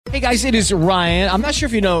Hey guys, it is Ryan. I'm not sure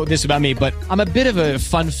if you know this about me, but I'm a bit of a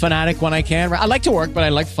fun fanatic when I can. I like to work, but I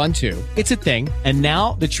like fun too. It's a thing. And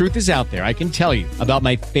now the truth is out there. I can tell you about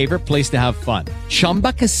my favorite place to have fun.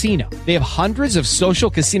 Chumba Casino. They have hundreds of social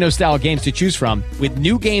casino style games to choose from with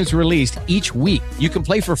new games released each week. You can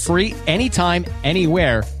play for free anytime,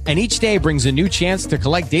 anywhere. And each day brings a new chance to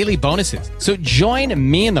collect daily bonuses. So join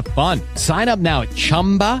me in the fun. Sign up now at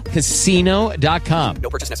ChumbaCasino.com. No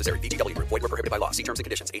purchase necessary. VGW. Void where prohibited by law. See terms and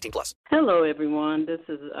conditions. 18+. Hello, everyone. This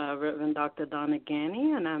is Reverend Dr. Donna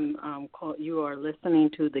Ghanney, and you are listening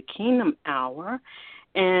to the Kingdom Hour.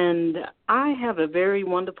 And I have a very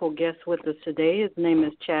wonderful guest with us today. His name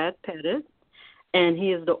is Chad Pettit, and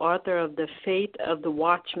he is the author of The Fate of the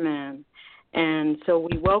Watchman. And so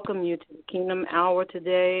we welcome you to the Kingdom Hour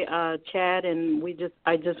today, Chad, and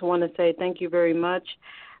I just want to say thank you very much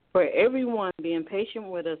for everyone being patient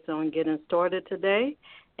with us on getting started today.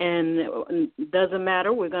 And it doesn't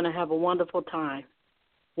matter, we're going to have a wonderful time.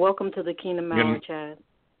 Welcome to the Kingdom Hour, Chad.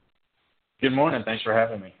 Good morning. Thanks for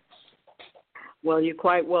having me. Well, you're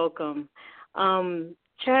quite welcome.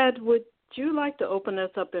 Chad, would you like to open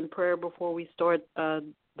us up in prayer before we start the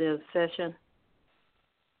session?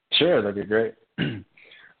 Sure, that'd be great.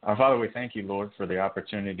 Our Father, we thank you, Lord, for the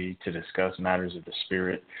opportunity to discuss matters of the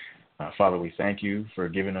Spirit. Father, we thank you for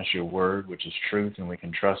giving us your word, which is truth, and we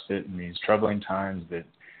can trust it in these troubling times that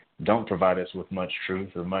don't provide us with much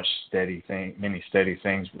truth or many steady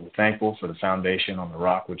things. But we're thankful for the foundation on the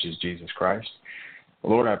rock, which is Jesus Christ.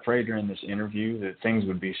 Lord, I pray during this interview that things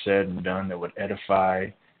would be said and done that would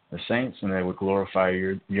edify the saints and that would glorify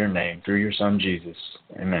your name through your Son, Jesus.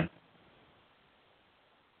 Amen.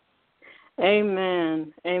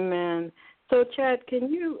 Amen. Amen. So, Chad,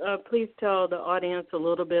 can you please tell the audience a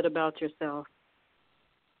little bit about yourself?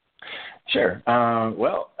 Sure.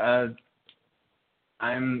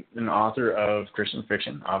 I'm an author of Christian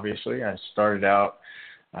fiction, obviously. I started out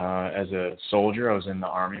as a soldier. I was in the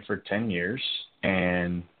Army for 10 years,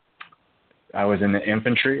 and I was in the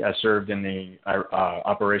infantry. I served in the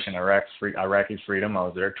Operation Iraqi Freedom. I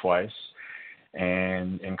was there twice,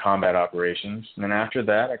 and in combat operations. And then after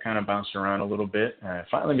that, I kind of bounced around a little bit. I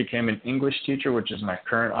finally became an English teacher, which is my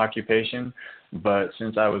current occupation. But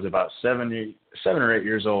since I was about 7 or 8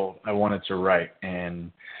 years old, I wanted to write,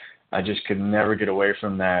 and I just could never get away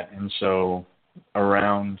from that. And so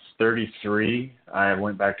around 33, I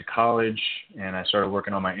went back to college, and I started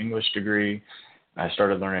working on my English degree. I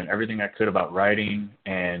started learning everything I could about writing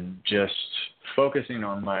and just focusing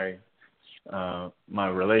on my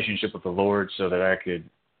relationship with the Lord so that I could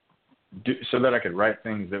write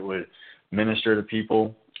things that would minister to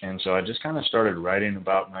people. And so I just kind of started writing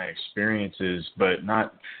about my experiences, but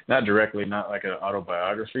not directly, not like an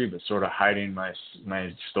autobiography, but sort of hiding my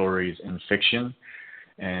stories in fiction.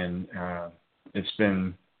 And it's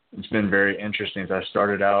been very interesting. So I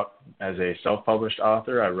started out as a self-published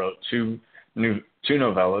author. I wrote two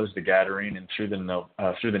novellas, The Gathering and Through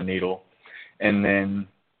the Needle, and then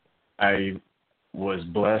I was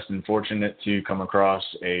blessed and fortunate to come across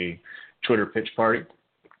a Twitter pitch party,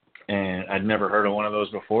 and I'd never heard of one of those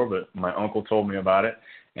before, but my uncle told me about it,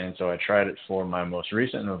 and so I tried it for my most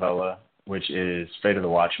recent novella, which is Fate of the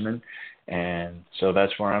Watchman, and so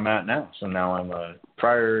that's where I'm at now. So now I'm a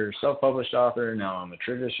prior self-published author, now I'm a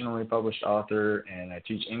traditionally published author, and I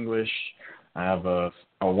teach English. I have a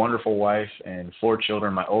wonderful wife and 4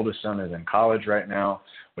 children. My oldest son is in college right now,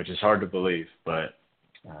 which is hard to believe, but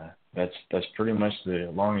that's pretty much the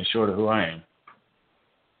long and short of who I am.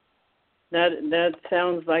 That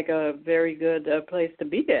sounds like a very good place to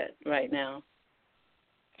be at right now.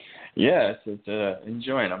 Yes, I'm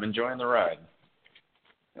enjoying the ride.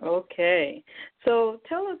 Okay. So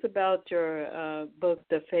tell us about your book,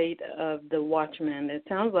 The Fate of the Watchman. It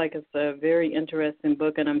sounds like it's a very interesting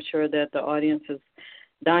book, and I'm sure that the audience is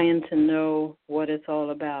dying to know what it's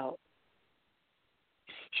all about.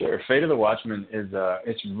 Sure. Fate of the Watchman is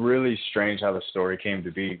it's really strange how the story came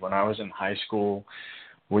to be. When I was in high school,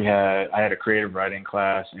 I had a creative writing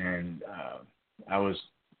class, and I was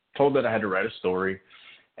told that I had to write a story.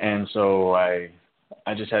 And so I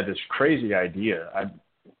just had this crazy idea.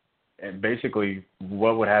 And basically,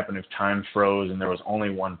 what would happen if time froze and there was only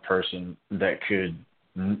one person that could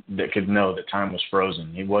know that time was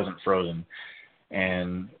frozen? He wasn't frozen.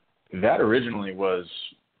 And that originally was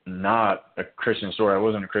not a Christian story. I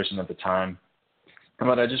wasn't a Christian at the time,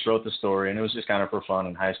 but I just wrote the story, and it was just kind of for fun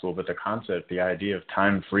in high school. But the concept, the idea of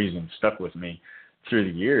time freezing stuck with me through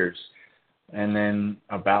the years. And then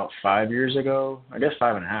about 5 years ago, I guess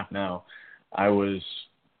 5.5 now, I was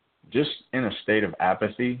just in a state of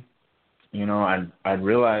apathy. I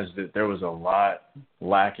realized that there was a lot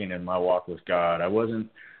lacking in my walk with God. I wasn't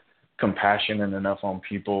compassionate enough on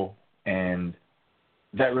people, and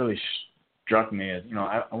that really struck me as,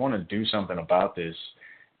 I want to do something about this.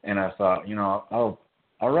 And I thought, I'll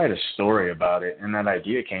write a story about it. And that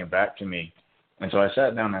idea came back to me. And so I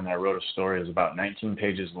sat down and I wrote a story. It was about 19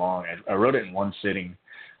 pages long. I wrote it in one sitting.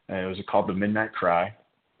 It was called The Midnight Cry.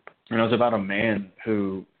 And it was about a man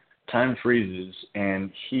who time freezes,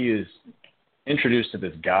 and he is introduced to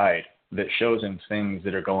this guide that shows him things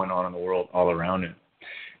that are going on in the world all around him.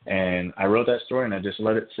 And I wrote that story, and I just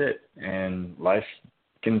let it sit. And life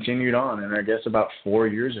continued on. And I guess about 4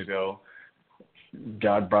 years ago,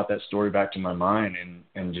 God brought that story back to my mind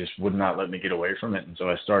and just would not let me get away from it. And so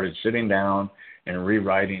I started sitting down and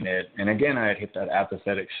rewriting it. And again, I had hit that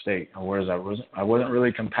apathetic state, whereas I wasn't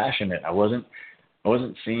really compassionate. I wasn't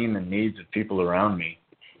seeing the needs of people around me.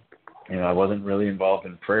 I wasn't really involved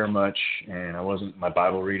in prayer much, and my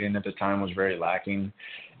Bible reading at the time was very lacking.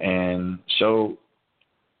 And so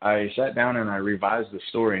I sat down and I revised the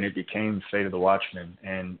story, and it became Fate of the Watchman.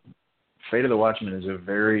 And Fate of the Watchman is a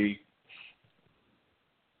very,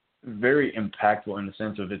 very impactful in the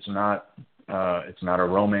sense of it's not a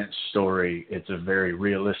romance story. It's a very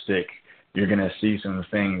realistic. You're going to see some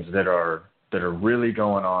things that are really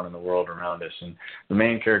going on in the world around us. And the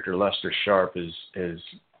main character, Lester Sharp, is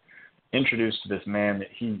introduced to this man that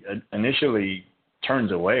he initially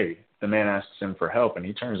turns away. The man asks him for help, and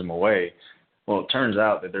he turns him away. Well, it turns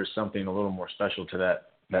out that there's something a little more special to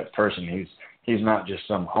that person. He's not just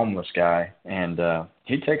some homeless guy, and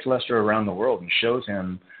he takes Lester around the world and shows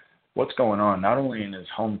him what's going on, not only in his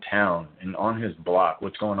hometown and on his block,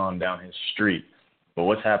 what's going on down his street, but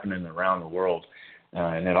what's happening around the world.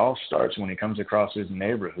 And it all starts when he comes across his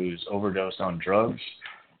neighbor who's overdosed on drugs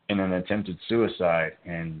and an attempted suicide.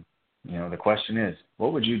 And, the question is,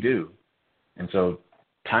 what would you do? And so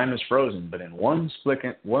time is frozen, but in one split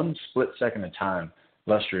second of time,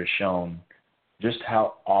 Lester is shown just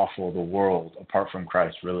how awful the world, apart from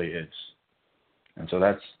Christ, really is. And so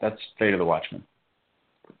that's Fate of the Watchman.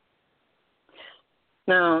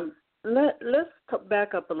 Now, let's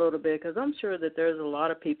back up a little bit, because I'm sure that there's a lot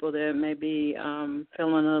of people that may be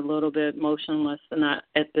feeling a little bit motionless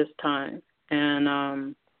at this time,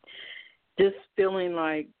 and just feeling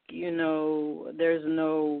like, there's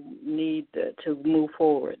no need to move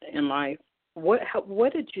forward in life. What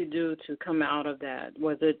did you do to come out of that?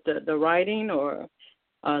 Was it the writing, or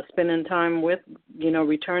spending time with,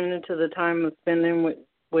 returning to the time of spending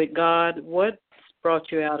with God? What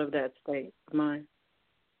brought you out of that state of mind?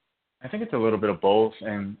 I think it's a little bit of both,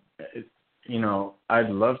 and I'd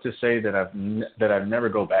love to say that I've never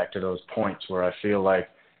go back to those points where I feel like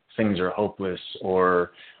things are hopeless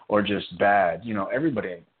or just bad.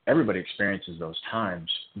 Everybody experiences those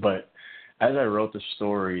times, but as I wrote the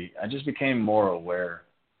story, I just became more aware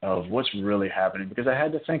of what's really happening, because I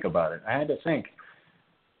had to think about it. I had to think,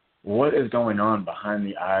 what is going on behind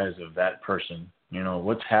the eyes of that person?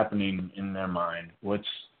 What's happening in their mind?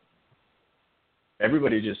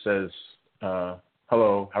 Everybody just says,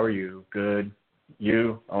 hello, how are you? Good.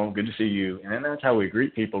 You? Oh, good to see you. And then that's how we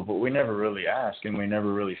greet people, but we never really ask, and we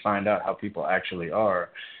never really find out how people actually are.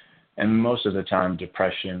 And most of the time,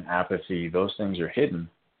 depression, apathy, those things are hidden.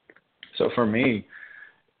 So for me,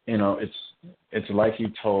 it's like he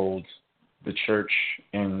told the church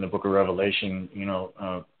in the book of Revelation,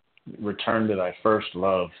 return to thy first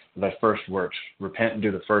love, thy first works, repent and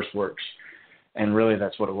do the first works. And really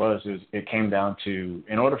that's what it was. It came down to,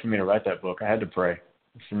 in order for me to write that book, I had to pray.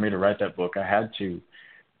 For me to write that book, I had to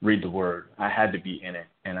read the Word. I had to be in it,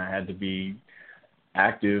 and I had to be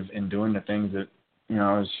active in doing the things that,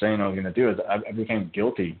 I was saying I was going to do. I became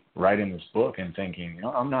guilty writing this book and thinking,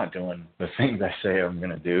 I'm not doing the things I say I'm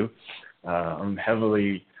going to do. I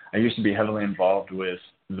used to be heavily involved with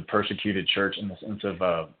the persecuted church in the sense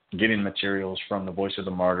of getting materials from the Voice of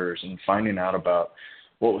the Martyrs and finding out about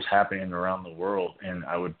what was happening around the world, and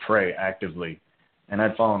I would pray actively, and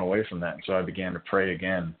I'd fallen away from that, and so I began to pray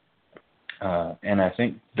again. And I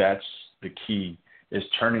think that's the key, is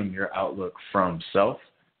turning your outlook from self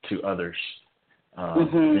to others.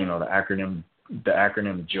 The acronym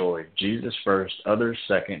JOY, Jesus first, others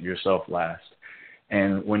second, yourself last.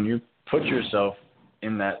 And when you put yourself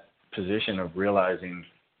in that position of realizing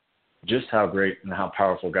just how great and how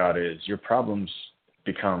powerful God is, your problems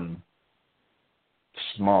become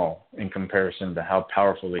small in comparison to how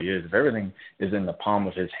powerful he is. If everything is in the palm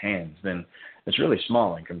of his hands, then it's really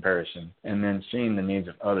small in comparison. And then seeing the needs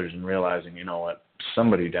of others and realizing,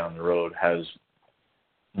 somebody down the road has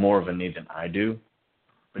more of a need than I do.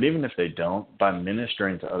 But even if they don't, by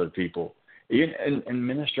ministering to other people, and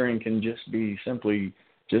ministering can just be simply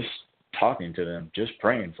just talking to them, just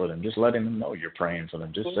praying for them, just letting them know you're praying for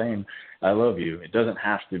them, just saying, I love you. It doesn't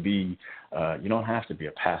have to be, you don't have to be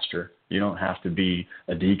a pastor. You don't have to be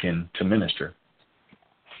a deacon to minister.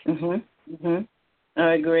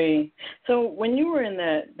 I agree. So when you were in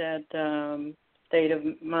that state of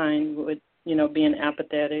mind with, being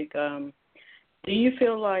apathetic, do you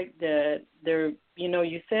feel like that there,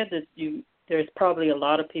 you said that there's probably a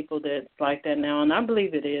lot of people that's like that now, and I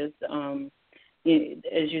believe it is.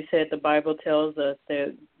 As you said, the Bible tells us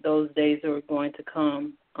that those days are going to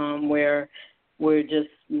come where we're just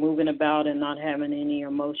moving about and not having any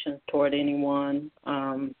emotions toward anyone,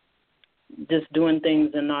 just doing things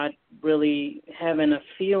and not really having a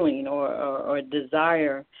feeling or a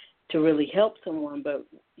desire to really help someone. But,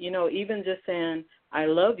 even just saying, I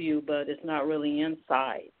love you, but it's not really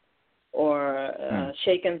inside, or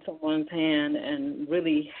shaking someone's hand and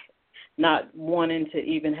really not wanting to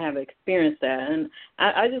even have experienced that. And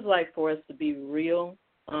I just like for us to be real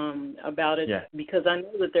about it, because I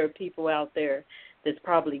know that there are people out there that's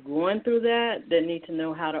probably going through that need to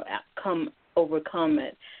know how to overcome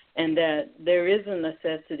it, and that there is a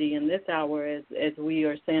necessity in this hour, as we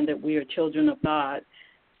are saying that we are children of God,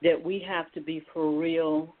 that we have to be for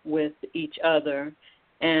real with each other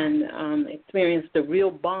and experience the real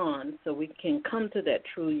bond so we can come to that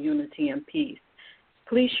true unity and peace.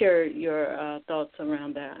 Please share your thoughts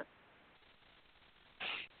around that.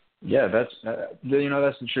 Yeah, that's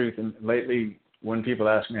that's the truth. And lately, when people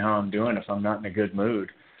ask me how I'm doing, if I'm not in a good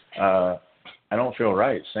mood, I don't feel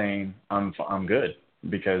right saying I'm good,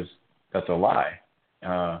 because that's a lie.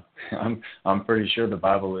 I'm pretty sure the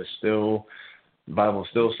Bible still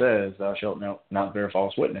says, "Thou shalt not bear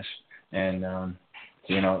false witness." And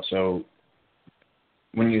so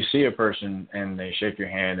when you see a person and they shake your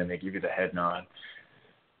hand and they give you the head nod,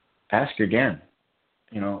 ask again.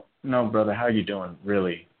 No, brother, how you doing?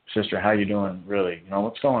 Really, sister, how you doing? Really,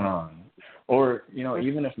 what's going on? Or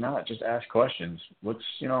even if not, just ask questions. What's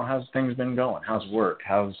how's things been going? How's work?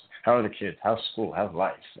 How are the kids? How's school? How's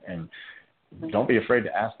life? And don't be afraid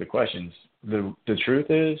to ask the questions. The truth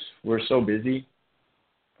is, we're so busy.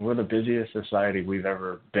 We're the busiest society we've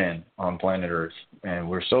ever been on planet Earth, and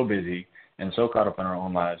we're so busy and so caught up in our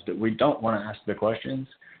own lives that we don't want to ask the questions,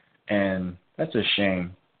 and that's a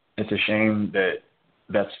shame. It's a shame that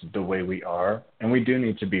that's the way we are, and we do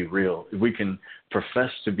need to be real. We can profess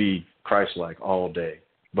to be Christ-like all day,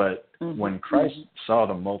 but when Christ saw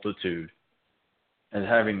the multitude as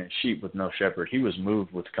having a sheep with no shepherd, he was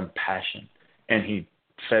moved with compassion, and he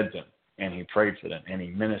fed them, and he prayed for them, and he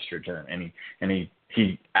ministered to them, and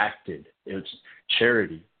he acted. It's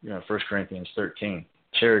charity. 1 Corinthians 13.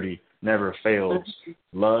 Charity never fails.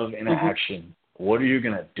 Love in action. What are you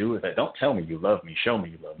going to do with it? Don't tell me you love me. Show me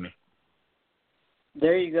you love me.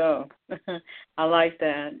 There you go. I like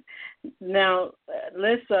that. Now,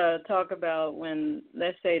 let's talk about when,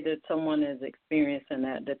 let's say that someone is experiencing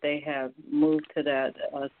that they have moved to that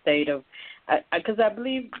state of, because I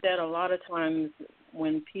believe that a lot of times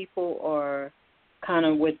when people are kind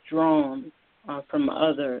of withdrawn from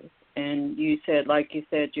others, and you said,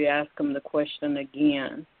 you ask them the question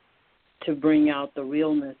again to bring out the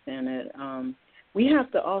realness in it. We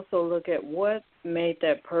have to also look at what made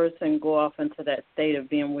that person go off into that state of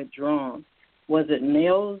being withdrawn. Was it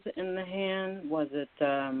nails in the hand? Was it,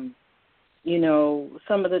 some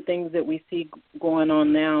of the things that we see going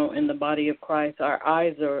on now in the body of Christ? Our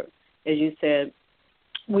eyes are, as you said,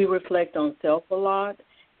 we reflect on self a lot,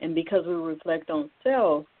 and because we reflect on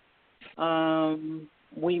self,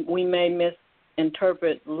 we may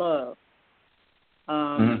misinterpret love.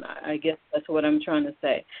 I guess that's what I'm trying to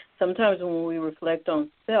say. Sometimes when we reflect on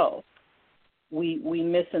self, we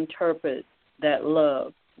misinterpret that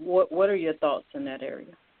love. What are your thoughts in that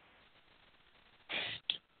area?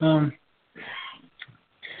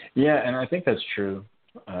 Yeah, and I think that's true.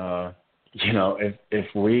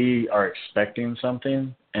 If we are expecting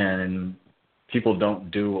something and people don't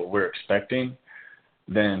do what we're expecting,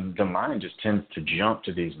 then the mind just tends to jump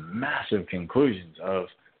to these massive conclusions of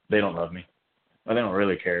they don't love me, or they don't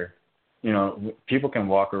really care. People can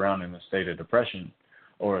walk around in a state of depression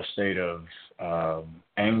or a state of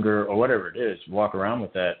anger or whatever it is, walk around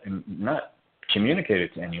with that and not communicate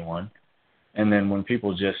it to anyone. And then when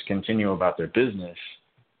people just continue about their business,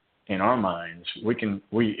 in our minds,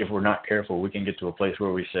 if we're not careful, we can get to a place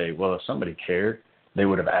where we say, well, if somebody cared, they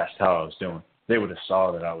would have asked how I was doing. They would have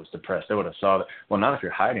saw that I was depressed. They would have saw that. Well, not if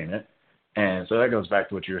you're hiding it. And so that goes back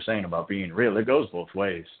to what you were saying about being real. It goes both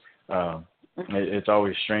ways. It's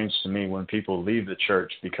always strange to me when people leave the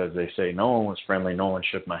church because they say, no one was friendly, no one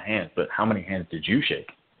shook my hand. But how many hands did you shake?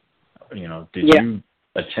 Did you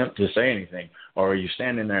attempt to say anything? Or are you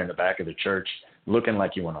standing there in the back of the church looking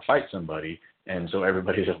like you want to fight somebody, and so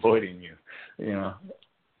everybody's avoiding you, you know?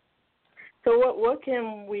 So what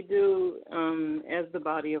can we do as the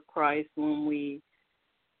body of Christ when we,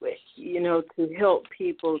 to help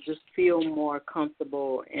people just feel more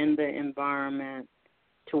comfortable in the environment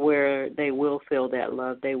to where they will feel that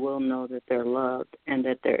love, they will know that they're loved and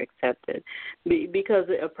that they're accepted? Because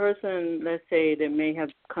a person, let's say, that may have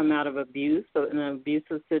come out of abuse, so in an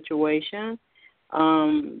abusive situation,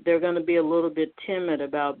 they're going to be a little bit timid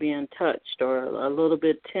about being touched, or a little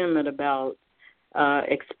bit timid about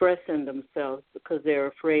expressing themselves because they're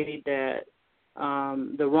afraid that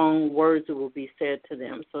the wrong words will be said to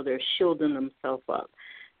them, so they're shielding themselves up.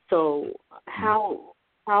 So how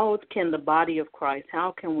can the body of Christ,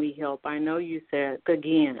 how can we help? I know you said,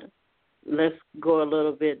 again, let's go a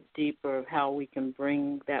little bit deeper of how we can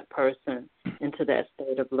bring that person into that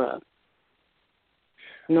state of love.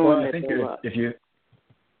 Well, I think if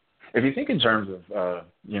you think in terms of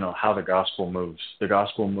how the gospel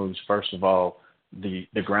moves, first of all, the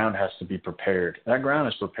ground has to be prepared. That ground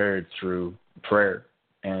is prepared through prayer.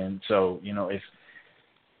 And so, if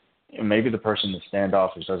maybe the person that's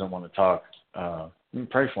standoffish doesn't want to talk, you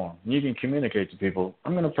pray for them. You can communicate to people,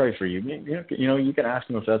 I'm going to pray for you. You can ask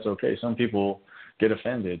them if that's okay. Some people get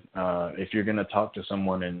offended. If you're going to talk to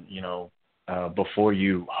someone and, before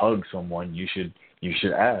you hug someone, you should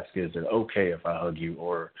ask, is it okay if I hug you,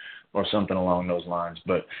 or something along those lines.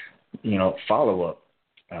 But, follow up.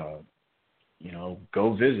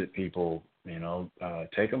 Go visit people,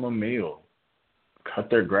 take them a meal, cut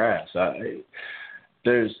their grass.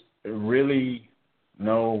 There's really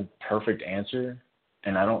no perfect answer,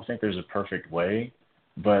 and I don't think there's a perfect way,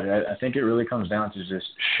 but I think it really comes down to just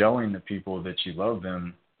showing the people that you love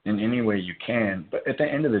them in any way you can. But at the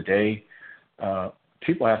end of the day,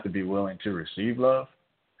 people have to be willing to receive love,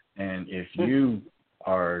 and if you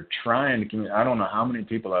are trying to I don't know how many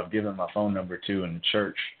people I've given my phone number to in the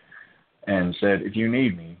church and said, if you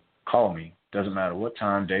need me, call me. Doesn't matter what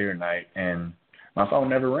time, day or night. And my phone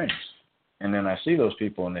never rings. And then I see those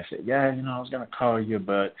people and they say, yeah, I was going to call you,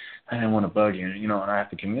 but I didn't want to bug you. And I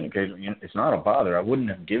have to communicate. It's not a bother. I wouldn't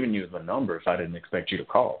have given you the number if I didn't expect you to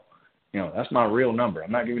call. That's my real number.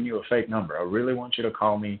 I'm not giving you a fake number. I really want you to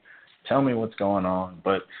call me, tell me what's going on.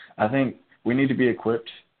 But I think we need to be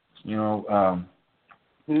equipped.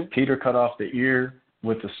 Peter cut off the ear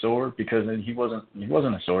with the sword because he wasn't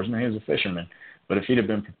a swordsman, he was a fisherman. But if he'd have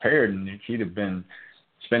been prepared and if he'd have been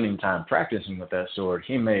spending time practicing with that sword,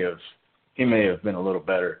 he may have been a little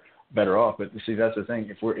better off. But see, that's the thing.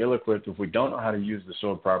 If we're ill-equipped, if we don't know how to use the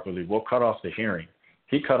sword properly, we'll cut off the hearing.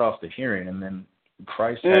 He cut off the hearing, and then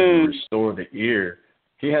Christ had to restore the ear.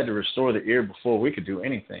 He had to restore the ear before we could do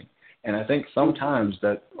anything. And I think sometimes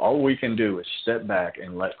that all we can do is step back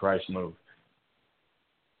and let Christ move.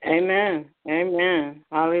 Amen. Amen.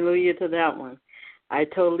 Hallelujah to that one. I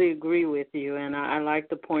totally agree with you, and I like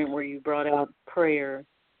the point where you brought out prayer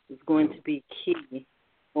is going to be key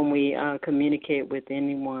when we communicate with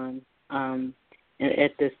anyone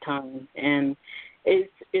at this time. And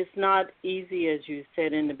it's not easy, as you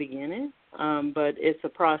said in the beginning, but it's a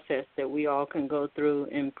process that we all can go through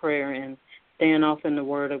in prayer and staying off in the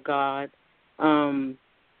Word of God,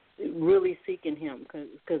 really seeking Him,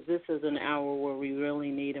 because this is an hour where we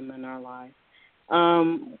really need Him in our life.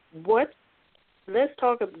 Let's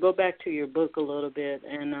go back to your book a little bit,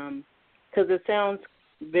 and because it sounds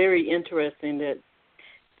very interesting that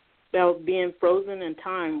about being frozen in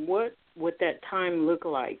time. What would that time look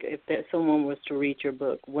like if that someone was to read your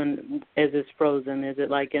book as it's frozen? Is it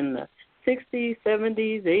like in the 60s,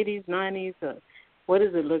 70s, 80s, 90s? What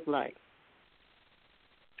does it look like?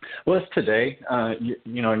 Well, it's today.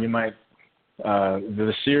 You might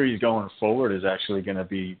the series going forward is actually going to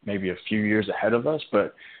be maybe a few years ahead of us,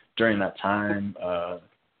 but during that time,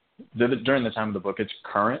 during the time of the book, it's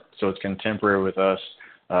current, so it's contemporary with us.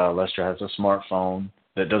 Lester has a smartphone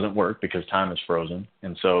that doesn't work because time is frozen,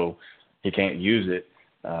 and so he can't use it.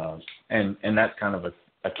 And that's kind of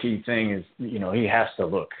a key thing is, he has to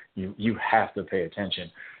look. You have to pay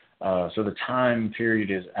attention. So the time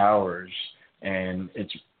period is hours, and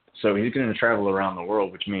so he's going to travel around the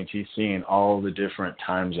world, which means he's seeing all the different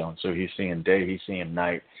time zones. So he's seeing day, he's seeing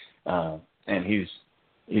night, and he's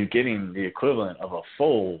getting the equivalent of a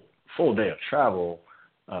full day of travel,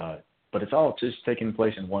 but it's all just taking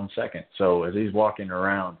place in 1 second. So as he's walking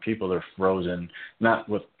around, people are frozen, not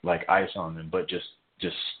with like ice on them, but just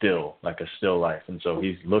still, like a still life. And so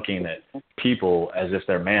he's looking at people as if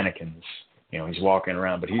they're mannequins. He's walking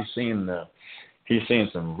around, but he's seeing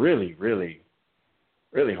some really, really,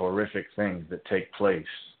 really horrific things that take place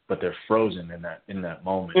they're frozen in that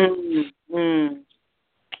moment. Mm-hmm.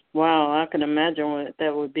 Wow, I can imagine what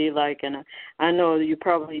that would be like, and I know you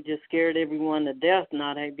probably just scared everyone to death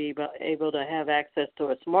not be able to have access to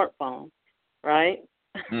a smartphone, right?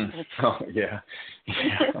 Oh yeah.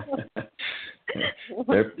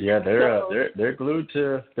 They're glued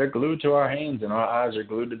to our hands, and our eyes are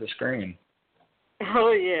glued to the screen.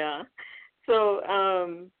 Oh yeah. So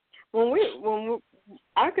when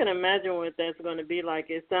I can imagine what that's going to be like.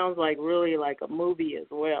 It sounds like really like a movie as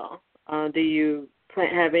well. Do you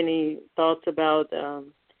have any thoughts about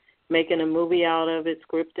making a movie out of it,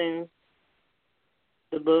 scripting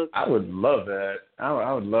the book? I would love that.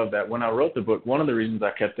 I would love that. When I wrote the book, one of the reasons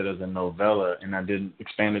I kept it as a novella and I didn't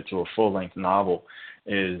expand it to a full-length novel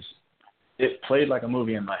is it played like a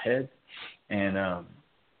movie in my head, and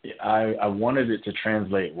I wanted it to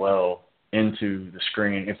translate well into the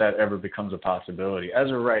screen if that ever becomes a possibility. As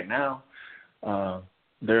of right now,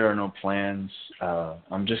 there are no plans.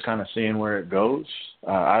 I'm just kind of seeing where it goes.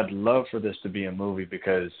 I'd love for this to be a movie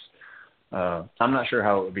because I'm not sure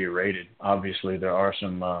how it would be rated. Obviously, there are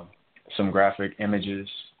some graphic images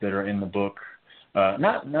that are in the book.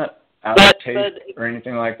 Not out of taste or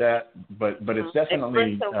anything like that, but it's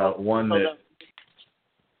definitely one that.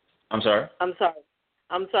 I'm sorry. I'm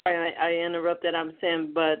sorry. I interrupted. I'm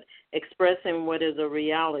saying, but expressing what is a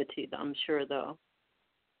reality. I'm sure, though.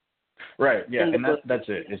 Right. Yeah, and that's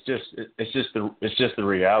it. It's just the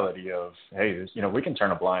reality of, hey, we can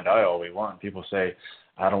turn a blind eye all we want. People say,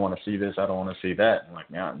 I don't want to see this, I don't want to see that. I'm like,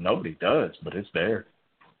 yeah, nobody does, but it's there.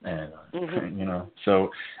 And so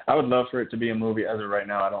I would love for it to be a movie. As of right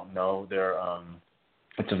now, I don't know.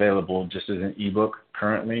 It's available just as an ebook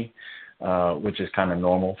currently, which is kind of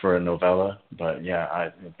normal for a novella. But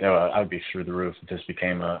yeah, I'd be through the roof if this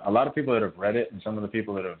became a lot of people that have read it and some of the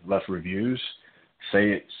people that have left reviews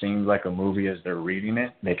say it seems like a movie as they're reading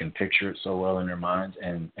it. They can picture it so well in their minds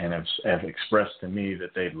and have expressed to me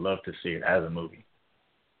that they'd love to see it as a movie.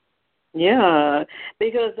 Yeah,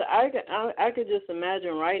 because I could just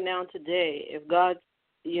imagine right now today, if God,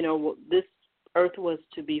 this earth was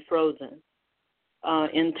to be frozen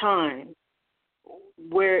in time,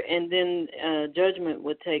 and then judgment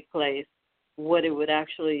would take place, what it would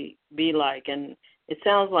actually be like. And it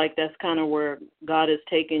sounds like that's kind of where God has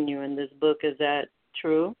taken you in this book. Is that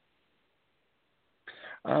true?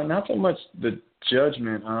 Not so much the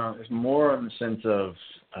judgment. It's more in the sense of,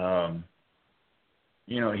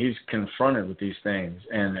 he's confronted with these things.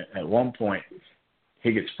 And at one point,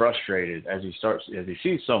 he gets frustrated as he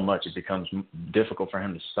sees so much, it becomes difficult for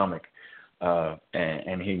him to stomach.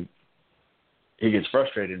 And he gets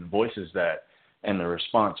frustrated and voices that. And the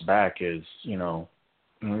response back is,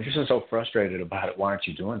 you're just so frustrated about it. Why aren't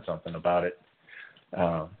you doing something about it?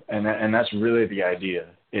 And that's really the idea,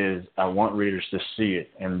 is I want readers to see it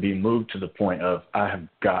and be moved to the point of, I have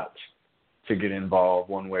got to get involved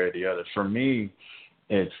one way or the other. For me,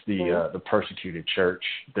 it's the persecuted church.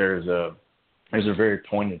 There's a very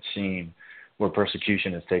poignant scene where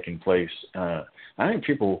persecution is taking place. I think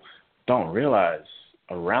people don't realize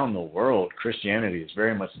around the world, Christianity is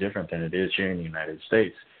very much different than it is here in the United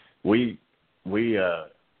States. We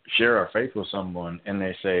share our faith with someone and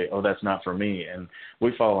they say, oh, that's not for me. And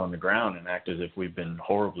we fall on the ground and act as if we've been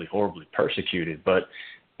horribly, horribly persecuted. But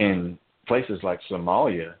in places like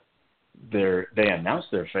Somalia, they announce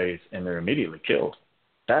their faith and they're immediately killed.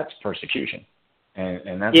 That's persecution.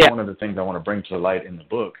 And that's one of the things I want to bring to light in the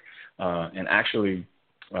book. And actually,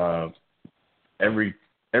 every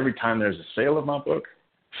time there's a sale of my book,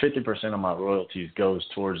 50% of my royalties goes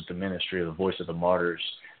towards the ministry of the Voice of the Martyrs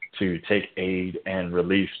to take aid and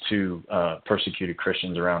relief to persecuted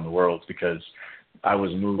Christians around the world, because I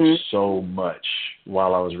was moved so much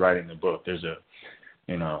while I was writing the book. There's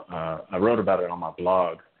I wrote about it on my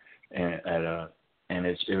blog, and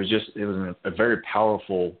it was a very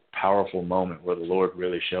powerful moment where the Lord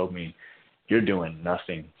really showed me, you're doing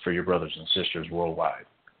nothing for your brothers and sisters worldwide.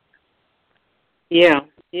 Yeah,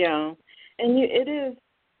 and it is.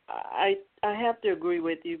 I have to agree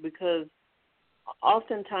with you, because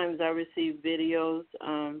oftentimes I receive videos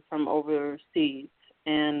from overseas,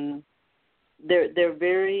 and they're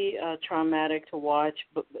very traumatic to watch.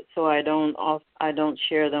 But so I don't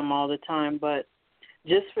share them all the time. But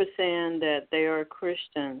just for saying that they are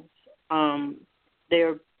Christians,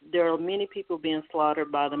 there are many people being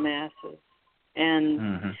slaughtered by the masses,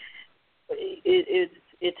 and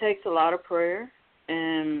it takes a lot of prayer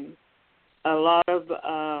and a lot of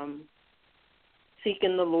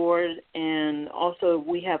seeking the Lord, and also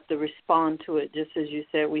we have to respond to it. Just as you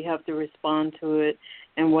said, we have to respond to it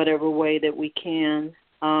in whatever way that we can.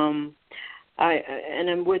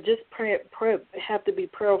 then we just have to be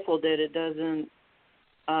prayerful that it doesn't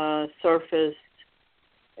surface.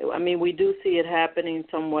 I mean, we do see it happening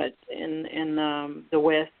somewhat in the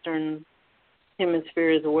Western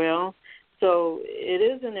Hemisphere as well. So it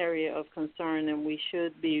is an area of concern, and we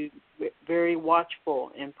should be very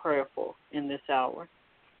watchful and prayerful in this hour.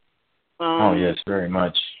 Oh, yes, very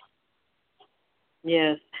much.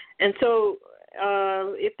 Yes. And so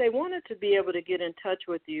if they wanted to be able to get in touch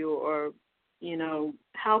with you, or,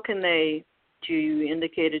 how can they? You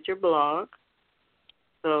indicated your blog.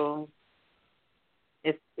 So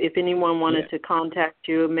if anyone wanted to contact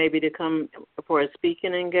you, maybe to come for a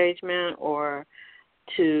speaking engagement or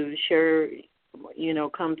to share,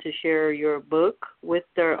 come to share your book with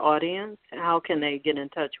their audience, how can they get in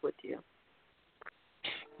touch with you?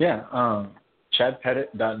 Yeah,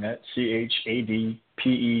 ChadPettit.net,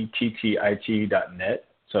 ChadPettit.net.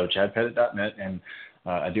 So ChadPettit.net, and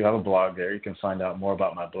I do have a blog there. You can find out more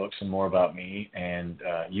about my books and more about me, and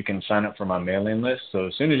you can sign up for my mailing list. So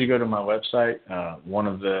as soon as you go to my website,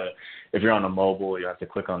 if you're on a mobile, you have to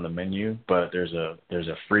click on the menu, but there's a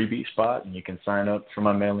freebie spot, and you can sign up for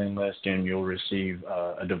my mailing list, and you'll receive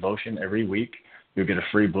a devotion every week. You'll get a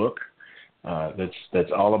free book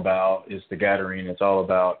that's all about, it's the Gathering. It's all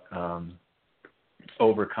about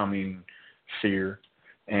overcoming fear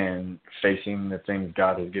and facing the things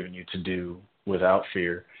God has given you to do without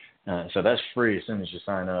fear. So that's free as soon as you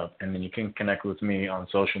sign up. And then you can connect with me on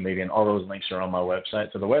social media, and all those links are on my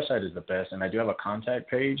website. So the website is the best, and I do have a contact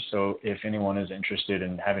page. So if anyone is interested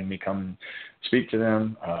in having me come speak to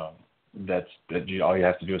them, all you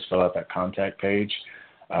have to do is fill out that contact page.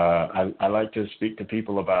 I like to speak to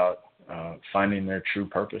people about finding their true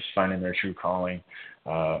purpose, finding their true calling.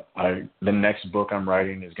 The next book I'm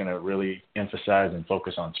writing is going to really emphasize and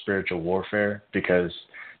focus on spiritual warfare, because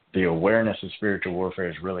the awareness of spiritual warfare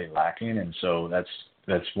is really lacking, and so that's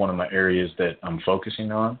one of my areas that I'm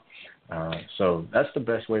focusing on. So that's the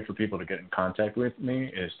best way for people to get in contact with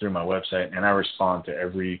me, is through my website, and I respond to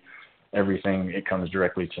everything. It comes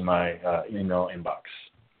directly to my email inbox.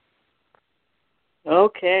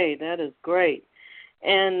 Okay, that is great.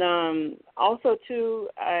 And also, too,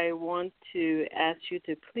 I want to ask you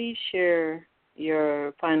to please share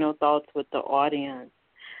your final thoughts with the audience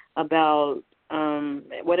about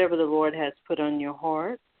whatever the Lord has put on your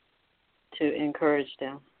heart to encourage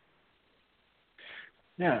them.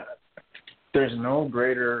 Yeah, there's no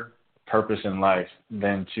greater purpose in life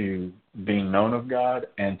than to be known of God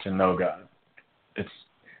and to know God.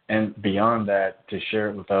 And beyond that, to share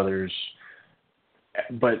it with others.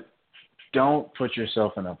 But don't put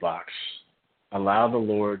yourself in a box. Allow the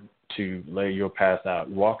Lord to lay your path out.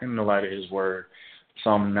 Walk in the light of His Word.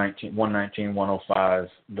 Psalm 119, 105,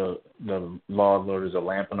 the law of the Lord is a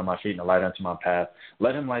lamp unto my feet and a light unto my path.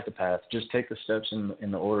 Let Him light the path. Just take the steps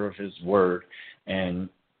in the order of His Word, and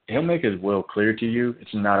He'll make His will clear to you.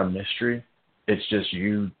 It's not a mystery. It's just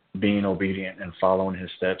you being obedient and following His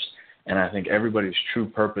steps. And I think everybody's true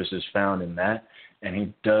purpose is found in that, and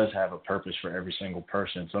He does have a purpose for every single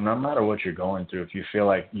person. So no matter what you're going through, if you feel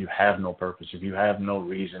like you have no purpose, if you have no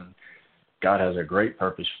reason, God has a great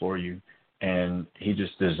purpose for you. And He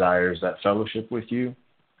just desires that fellowship with you,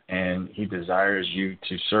 and He desires you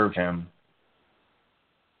to serve Him.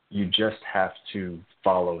 You just have to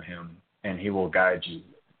follow Him, and He will guide you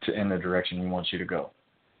in the direction He wants you to go.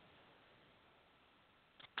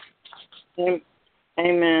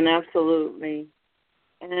 Amen. Absolutely.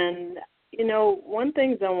 And one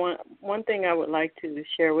thing I would like to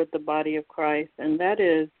share with the body of Christ, and that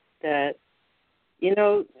is that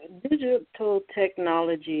digital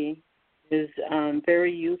technology is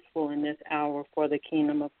very useful in this hour for the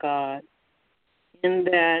kingdom of God, in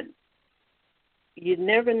that you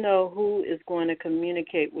never know who is going to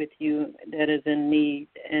communicate with you that is in need.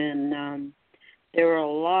 And there are a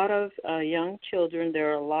lot of young children,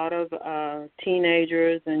 there are a lot of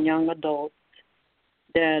teenagers and young adults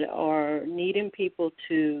that are needing people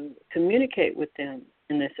to communicate with them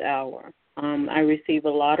in this hour. I receive a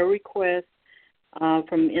lot of requests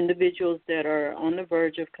from individuals that are on the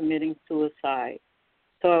verge of committing suicide.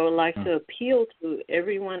 So I would like to appeal to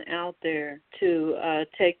everyone out there to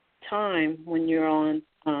take time when you're on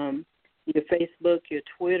your Facebook, your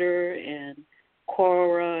Twitter, and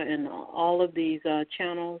Quora, and all of these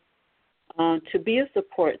channels, to be a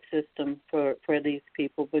support system for these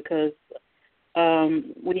people, because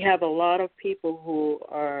we have a lot of people who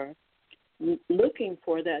are looking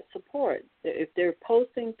for that support. If they're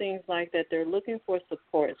posting things like that, they're looking for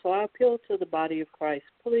support. So I appeal to the body of Christ,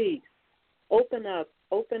 please open up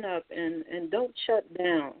and don't shut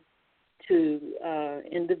down to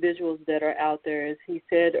individuals that are out there. As he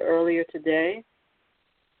said earlier today,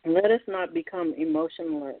 let us not become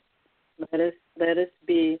emotionless. Let us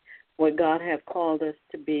be what God have called us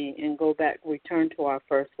to be and go back, return to our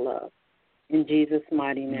first love in Jesus'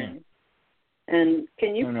 mighty name. And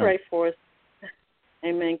can you pray for us?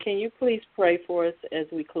 Amen. Can you please pray for us as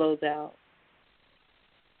we close out?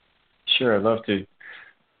 Sure, I'd love to.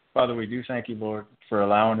 Father, we do thank you, Lord, for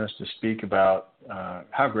allowing us to speak about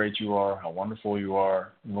how great you are, how wonderful you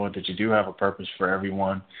are, Lord, that you do have a purpose for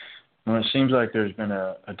everyone. And it seems like there's been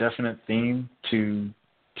a definite theme to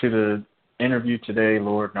the interview today,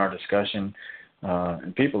 Lord, in our discussion,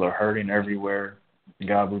 and people are hurting everywhere.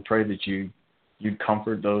 God, we pray that you'd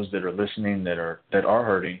comfort those that are listening, that are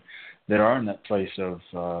hurting, that are in that place of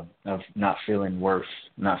not feeling worth,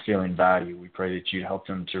 not feeling value. We pray that you'd help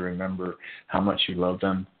them to remember how much you love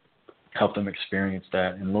them, help them experience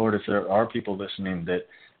that. And Lord, if there are people listening that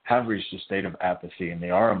have reached a state of apathy and they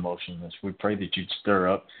are emotionless, we pray that you'd stir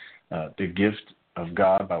up the gift of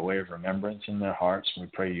God by way of remembrance in their hearts. We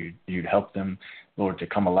pray you'd help them, Lord, to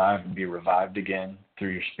come alive and be revived again through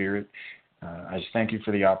your Spirit. I just thank you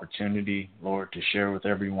for the opportunity, Lord, to share with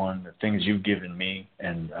everyone the things you've given me.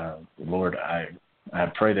 And, Lord, I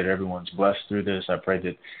pray that everyone's blessed through this. I pray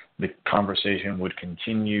that the conversation would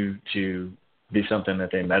continue to be something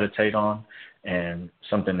that they meditate on and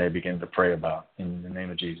something they begin to pray about. In the name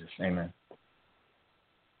of Jesus, amen.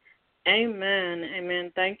 Amen.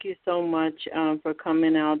 Amen. Thank you so much for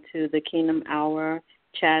coming out to the Kingdom Hour,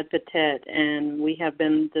 Chad Pettit. And we have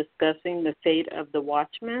been discussing the fate of the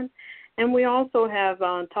Watchman. And we also have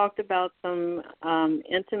talked about some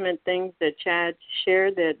intimate things that Chad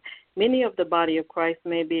shared that many of the body of Christ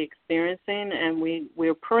may be experiencing. And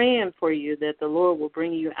we're praying for you that the Lord will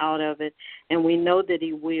bring you out of it. And we know that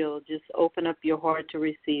he will. Just open up your heart to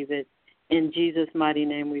receive it. In Jesus' mighty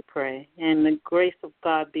name we pray. And the grace of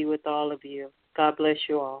God be with all of you. God bless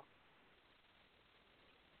you all.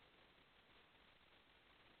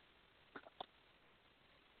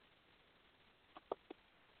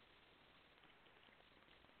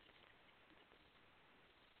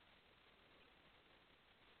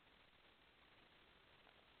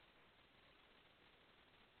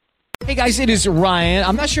 Hey guys, it is Ryan.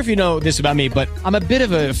 I'm not sure if you know this about me, but I'm a bit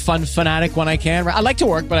of a fun fanatic when I can. I like to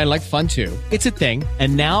work, but I like fun too. It's a thing.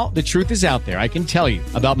 And now the truth is out there. I can tell you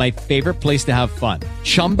about my favorite place to have fun.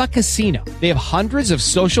 Chumba Casino. They have hundreds of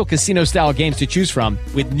social casino style games to choose from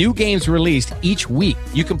with new games released each week.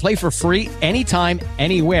 You can play for free anytime,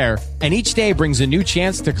 anywhere. And each day brings a new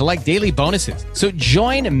chance to collect daily bonuses. So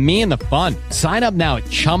join me in the fun. Sign up now at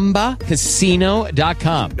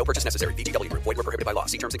ChumbaCasino.com. No purchase necessary. VGW Group. Void where prohibited by law.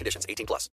 See terms and conditions. 18+.